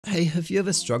Hey, have you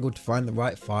ever struggled to find the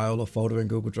right file or folder in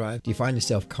Google Drive? Do you find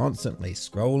yourself constantly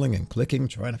scrolling and clicking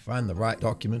trying to find the right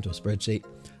document or spreadsheet?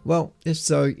 Well, if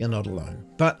so, you're not alone.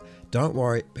 But don't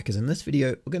worry, because in this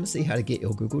video, we're going to see how to get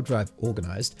your Google Drive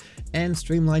organized and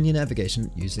streamline your navigation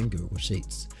using Google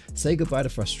Sheets. Say goodbye to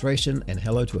frustration and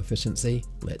hello to efficiency.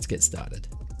 Let's get started.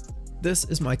 This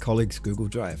is my colleague's Google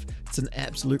Drive. It's an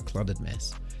absolute cluttered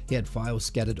mess. He had files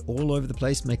scattered all over the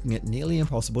place, making it nearly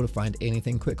impossible to find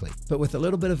anything quickly. But with a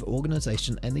little bit of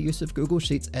organization and the use of Google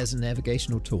Sheets as a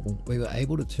navigational tool, we were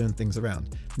able to turn things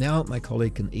around. Now my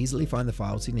colleague can easily find the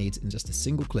files he needs in just a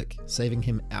single click, saving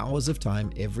him hours of time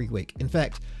every week. In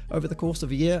fact, over the course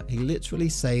of a year, he literally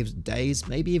saves days,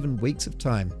 maybe even weeks of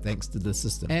time thanks to this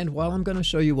system. And while I'm going to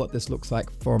show you what this looks like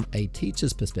from a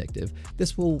teacher's perspective,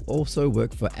 this will also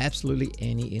work for absolutely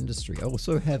any industry. I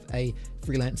also have a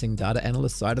freelancing data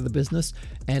analyst side of the business,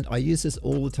 and I use this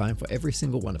all the time for every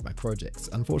single one of my projects.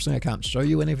 Unfortunately, I can't show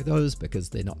you any of those because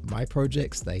they're not my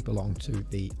projects, they belong to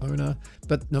the owner.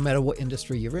 But no matter what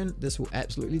industry you're in, this will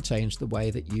absolutely change the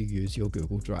way that you use your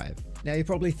Google Drive. Now you're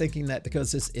probably thinking that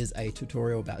because this is a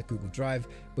tutorial about Google Drive,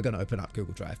 we're going to open up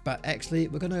Google Drive, but actually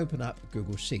we're going to open up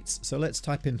Google Sheets. So let's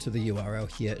type into the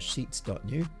URL here,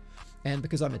 sheets.new. And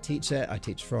because I'm a teacher, I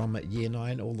teach from year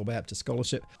 9 all the way up to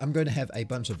scholarship, I'm going to have a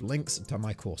bunch of links to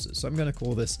my courses. So I'm going to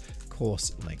call this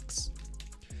course links.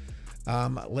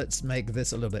 Let's make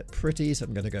this a little bit pretty. So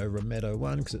I'm going to go Rometto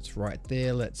 1 because it's right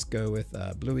there. Let's go with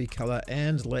bluey color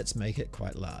and let's make it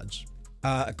quite large.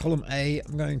 Column A,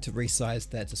 I'm going to resize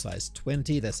that to size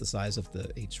 20. That's the size of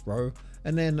each row.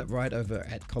 And then right over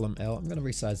at column L, I'm going to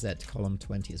resize that to column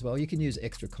 20 as well. You can use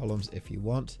extra columns if you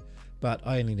want, but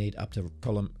I only need up to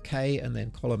column K, and then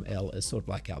column L is sort of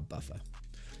like our buffer.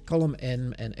 Column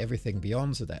N and everything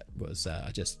beyond, so that was,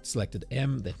 I just selected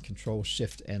M, then Control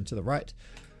Shift and to the right.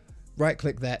 Right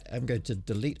click that, I'm going to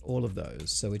delete all of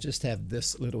those. So we just have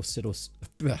this little simple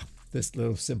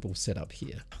setup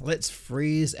here. Let's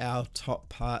freeze our top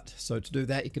part. So to do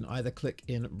that, you can either click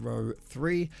in row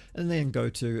 3 and then go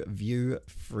to View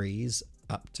Freeze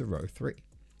up to row 3.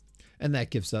 And that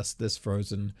gives us this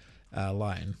frozen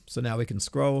line. So now we can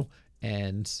scroll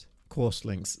and course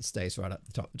links stays right up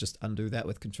the top. Just undo that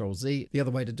with Control Z. The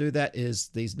other way to do that is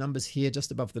these numbers here,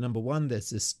 just above the number 1, there's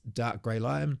this dark gray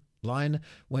line.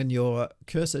 When your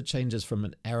cursor changes from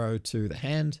an arrow to the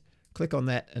hand, click on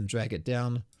that and drag it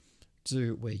down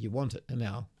to where you want it. And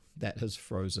now that has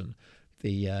frozen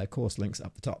the course links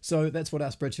up the top. So that's what our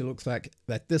spreadsheet looks like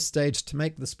at this stage. To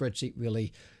make the spreadsheet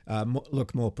really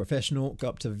look more professional, go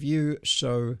up to View,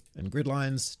 Show, and Grid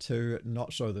Lines to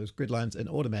not show those grid lines, and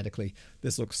automatically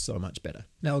this looks so much better.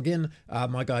 Now again,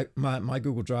 my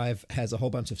Google Drive has a whole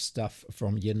bunch of stuff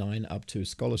from year 9 up to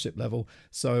scholarship level.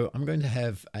 So I'm going to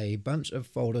have a bunch of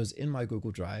folders in my Google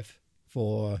Drive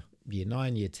for year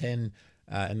 9, year 10,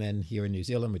 and then here in New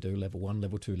Zealand, we do level 1,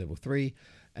 level 2, level 3,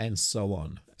 and so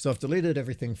on. So I've deleted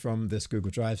everything from this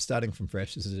Google Drive, starting from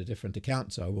fresh. This is a different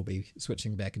account, so we'll be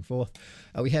switching back and forth.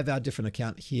 We have our different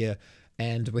account here,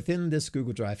 and within this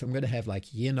Google Drive, I'm going to have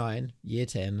like year 9, year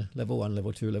 10, level 1,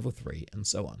 level 2, level 3, and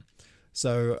so on.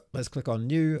 So let's click on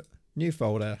new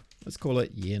folder. Let's call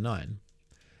it year 9.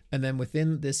 And then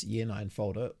within this year 9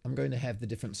 folder, I'm going to have the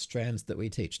different strands that we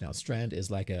teach. Now, strand is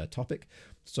like a topic.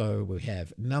 So we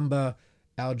have number,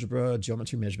 algebra,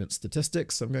 geometry, measurement,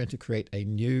 statistics. So I'm going to create a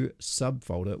new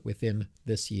subfolder within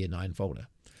this year 9 folder.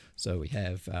 So we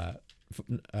have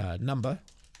number,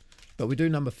 but we do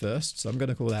number first. So I'm going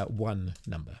to call that 1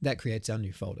 number. That creates our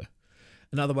new folder.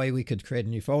 Another way we could create a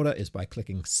new folder is by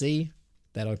clicking C.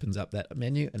 That opens up that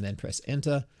menu, and then press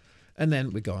enter. And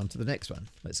then we go on to the next one.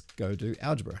 Let's go do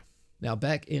algebra. Now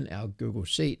back in our Google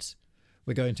Sheet,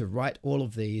 we're going to write all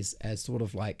of these as sort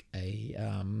of like a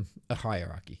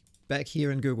hierarchy. Back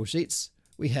here in Google Sheets,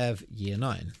 we have year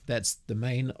 9. That's the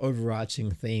main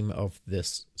overarching theme of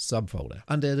this subfolder.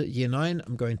 Under year 9,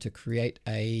 I'm going to create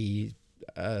a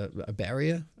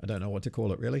barrier. I don't know what to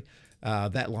call it really.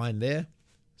 That line there.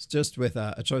 It's just with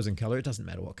a chosen color. It doesn't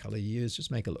matter what color you use,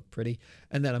 just make it look pretty.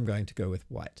 And then I'm going to go with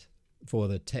white for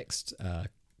the text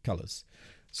colors.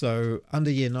 So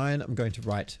under year 9, I'm going to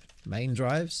write main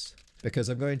drives because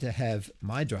I'm going to have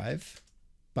my drive,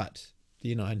 but the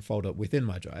year 9 folder within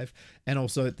my drive, and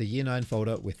also the year 9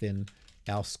 folder within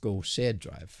our school shared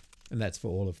drive. And that's for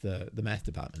all of the math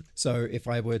department. So if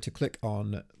I were to click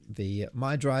on the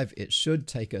my drive, it should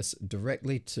take us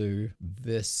directly to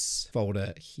this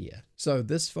folder here. So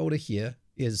this folder here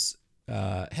is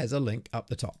has a link up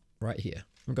the top right here.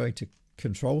 I'm going to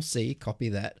Control C, copy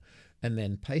that, and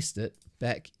then paste it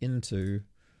back into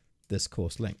this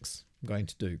course links. I'm going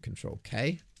to do Control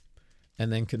K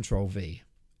and then Control V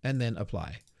and then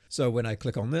apply. So when I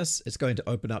click on this, it's going to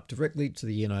open up directly to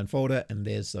the Year 9 folder, and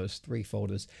there's those three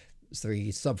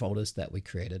subfolders that we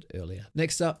created earlier.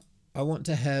 Next up, I want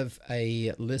to have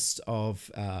a list of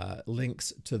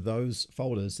links to those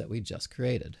folders that we just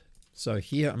created. So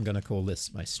here I'm going to call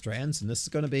this my strands, and this is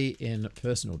going to be in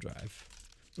personal drive.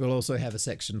 We'll also have a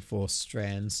section for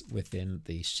strands within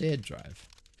the shared drive.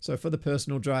 So for the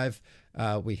personal drive,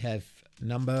 we have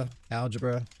number,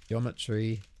 algebra,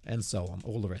 geometry, and so on,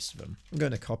 all the rest of them. I'm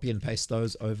going to copy and paste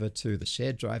those over to the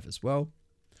shared drive as well.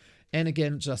 And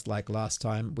again, just like last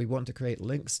time, we want to create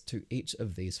links to each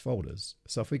of these folders.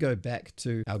 So if we go back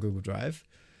to our Google Drive,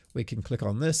 we can click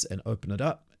on this and open it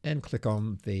up and click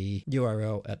on the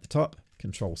URL at the top,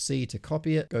 Control C to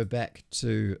copy it, go back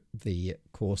to the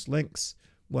course links.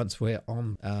 Once we're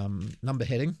on number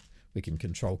heading, we can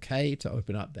Control K to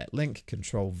open up that link,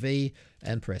 Control V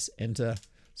and press enter.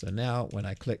 So now when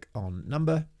I click on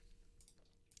number,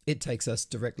 it takes us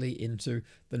directly into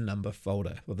the number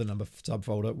folder or the number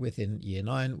subfolder within Year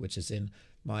 9, which is in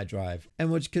my drive, and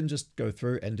which can just go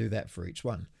through and do that for each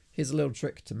one. Here's a little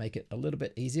trick to make it a little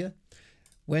bit easier.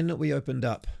 When we opened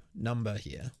up number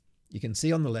here, you can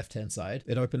see on the left-hand side,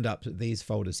 it opened up these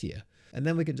folders here. And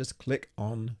then we can just click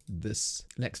on this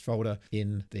next folder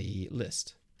in the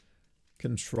list.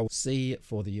 Control C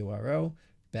for the URL,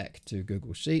 back to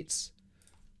Google Sheets,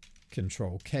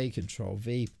 Control K, Control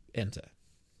V, enter.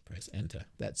 Press enter.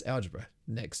 That's algebra.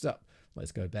 Next up,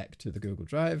 let's go back to the Google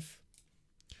Drive.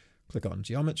 Click on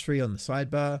geometry on the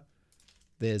sidebar.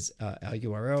 There's our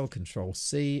URL, Control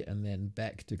C, and then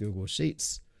back to Google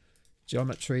Sheets.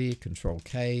 Geometry, Control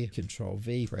K, Control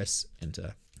V, press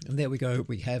enter. And there we go.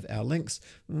 We have our links,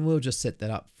 and we'll just set that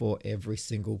up for every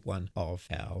single one of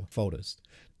our folders.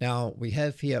 Now we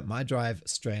have here my drive,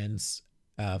 strands,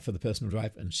 for the personal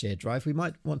drive and shared drive. We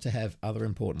might want to have other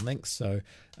important links. So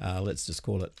let's just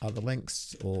call it other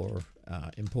links or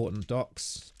important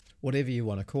docs, whatever you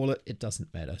want to call it. It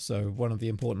doesn't matter. So one of the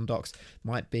important docs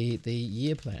might be the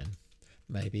year plan.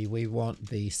 Maybe we want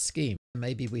the scheme.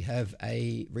 Maybe we have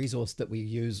a resource that we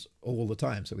use all the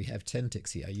time. So we have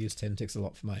 10ticks here. I use 10ticks a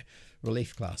lot for my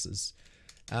relief classes.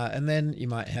 And then you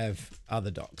might have other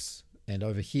docs. And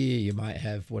over here, you might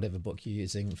have whatever book you're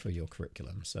using for your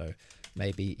curriculum. So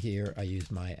maybe here I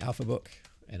use my alpha book,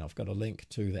 and I've got a link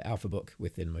to the alpha book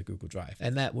within my Google Drive.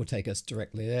 And that will take us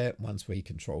directly there once we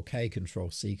Control K, Control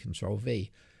C, Control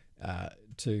V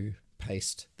to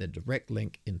paste the direct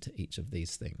link into each of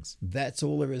these things. That's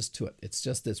all there is to it. It's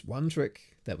just this one trick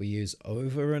that we use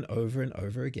over and over and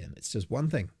over again. It's just one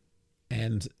thing.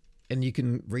 And you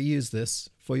can reuse this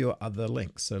for your other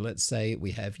links. So let's say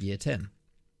we have year 10.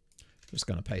 Just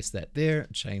going to paste that there,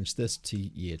 change this to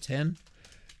year 10.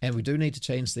 And we do need to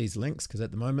change these links because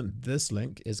at the moment this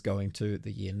link is going to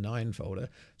the Year 9 folder.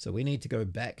 So we need to go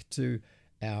back to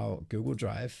our Google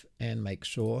Drive and make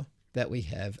sure that we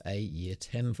have a Year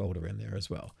 10 folder in there as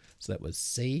well. So that was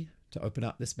C to open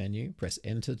up this menu, press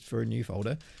enter for a new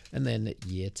folder, and then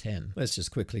Year 10. Let's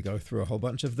just quickly go through a whole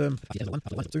bunch of them.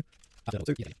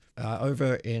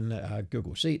 Over in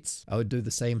Google Sheets, I would do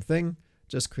the same thing,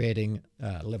 just creating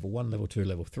level 1, level 2,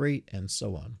 level 3, and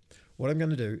so on. What I'm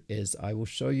going to do is I will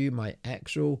show you my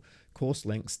actual course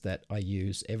links that I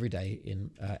use every day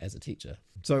as a teacher.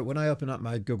 So when I open up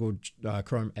my Google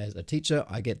Chrome as a teacher,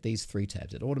 I get these 3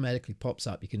 tabs. It automatically pops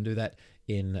up. You can do that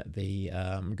in the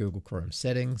Google Chrome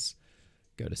settings.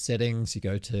 Go to settings, you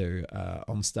go to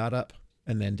on startup,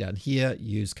 and then down here,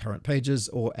 use current pages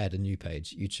or add a new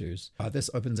page, you choose. This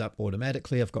opens up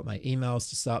automatically. I've got my emails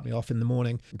to start me off in the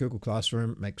morning. Google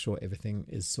Classroom, make sure everything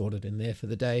is sorted in there for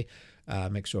the day.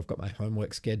 Make sure I've got my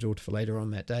homework scheduled for later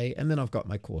on that day. And then I've got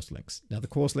my course links. Now the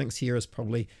course links here is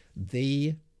probably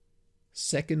the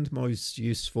second most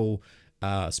useful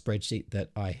spreadsheet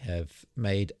that I have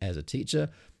made as a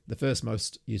teacher. The first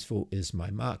most useful is my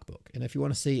mark book. And if you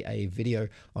want to see a video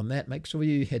on that, make sure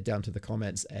you head down to the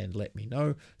comments and let me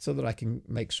know so that I can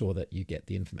make sure that you get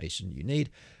the information you need.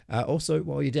 Also,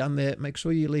 while you're down there, make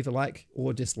sure you leave a like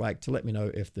or dislike to let me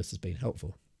know if this has been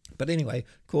helpful. But anyway,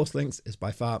 course links is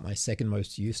by far my second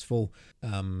most useful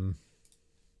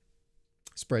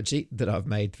spreadsheet that I've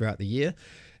made throughout the year.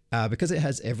 Because it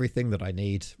has everything that I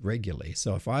need regularly.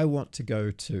 So if I want to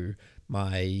go to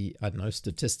my, I don't know,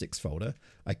 statistics folder,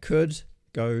 I could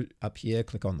go up here,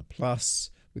 click on the plus,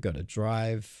 we go to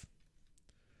drive,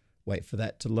 wait for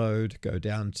that to load, go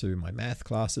down to my math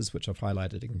classes, which I've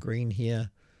highlighted in green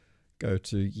here, go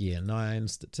to year 9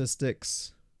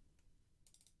 statistics.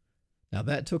 Now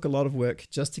that took a lot of work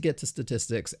just to get to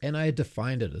statistics, and I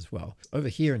defined it as well. Over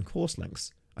here in course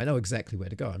links, I know exactly where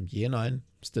to go. I'm year 9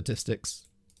 statistics.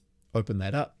 open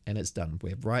that up, and it's done.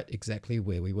 We're right exactly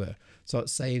where we were. So it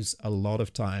saves a lot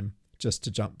of time just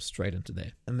to jump straight into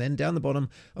there. And then down the bottom,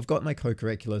 I've got my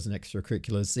co-curriculars and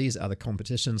extracurriculars. These are the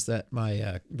competitions that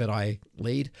I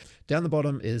lead. Down the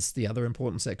bottom is the other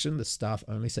important section, the staff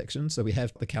only section. So we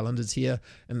have the calendars here,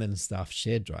 and then the staff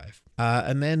shared drive.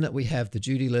 And then we have the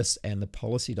duty list and the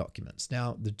policy documents.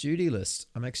 Now, the duty list,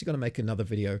 I'm actually going to make another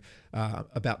video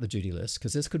about the duty list,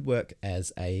 because this could work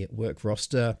as a work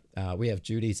roster. We have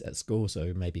duties at school,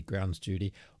 so maybe grounds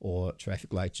duty or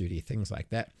traffic light duty, things like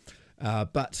that.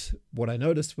 But what I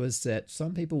noticed was that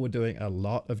some people were doing a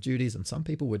lot of duties and some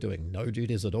people were doing no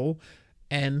duties at all.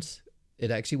 And it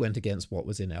actually went against what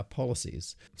was in our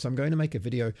policies. So I'm going to make a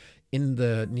video in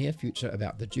the near future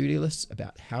about the duty lists,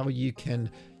 about how you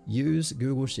can use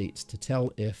Google Sheets to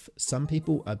tell if some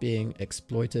people are being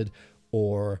exploited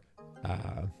or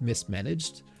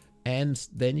mismanaged. And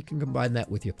then you can combine that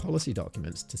with your policy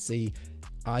documents to see,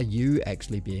 are you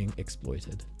actually being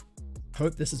exploited?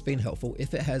 Hope this has been helpful.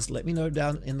 If it has, let me know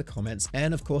down in the comments.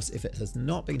 And of course, if it has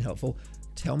not been helpful,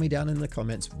 tell me down in the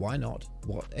comments why not,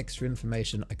 what extra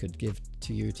information I could give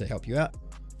to you to help you out.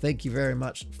 Thank you very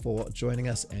much for joining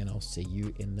us, and I'll see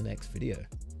you in the next video.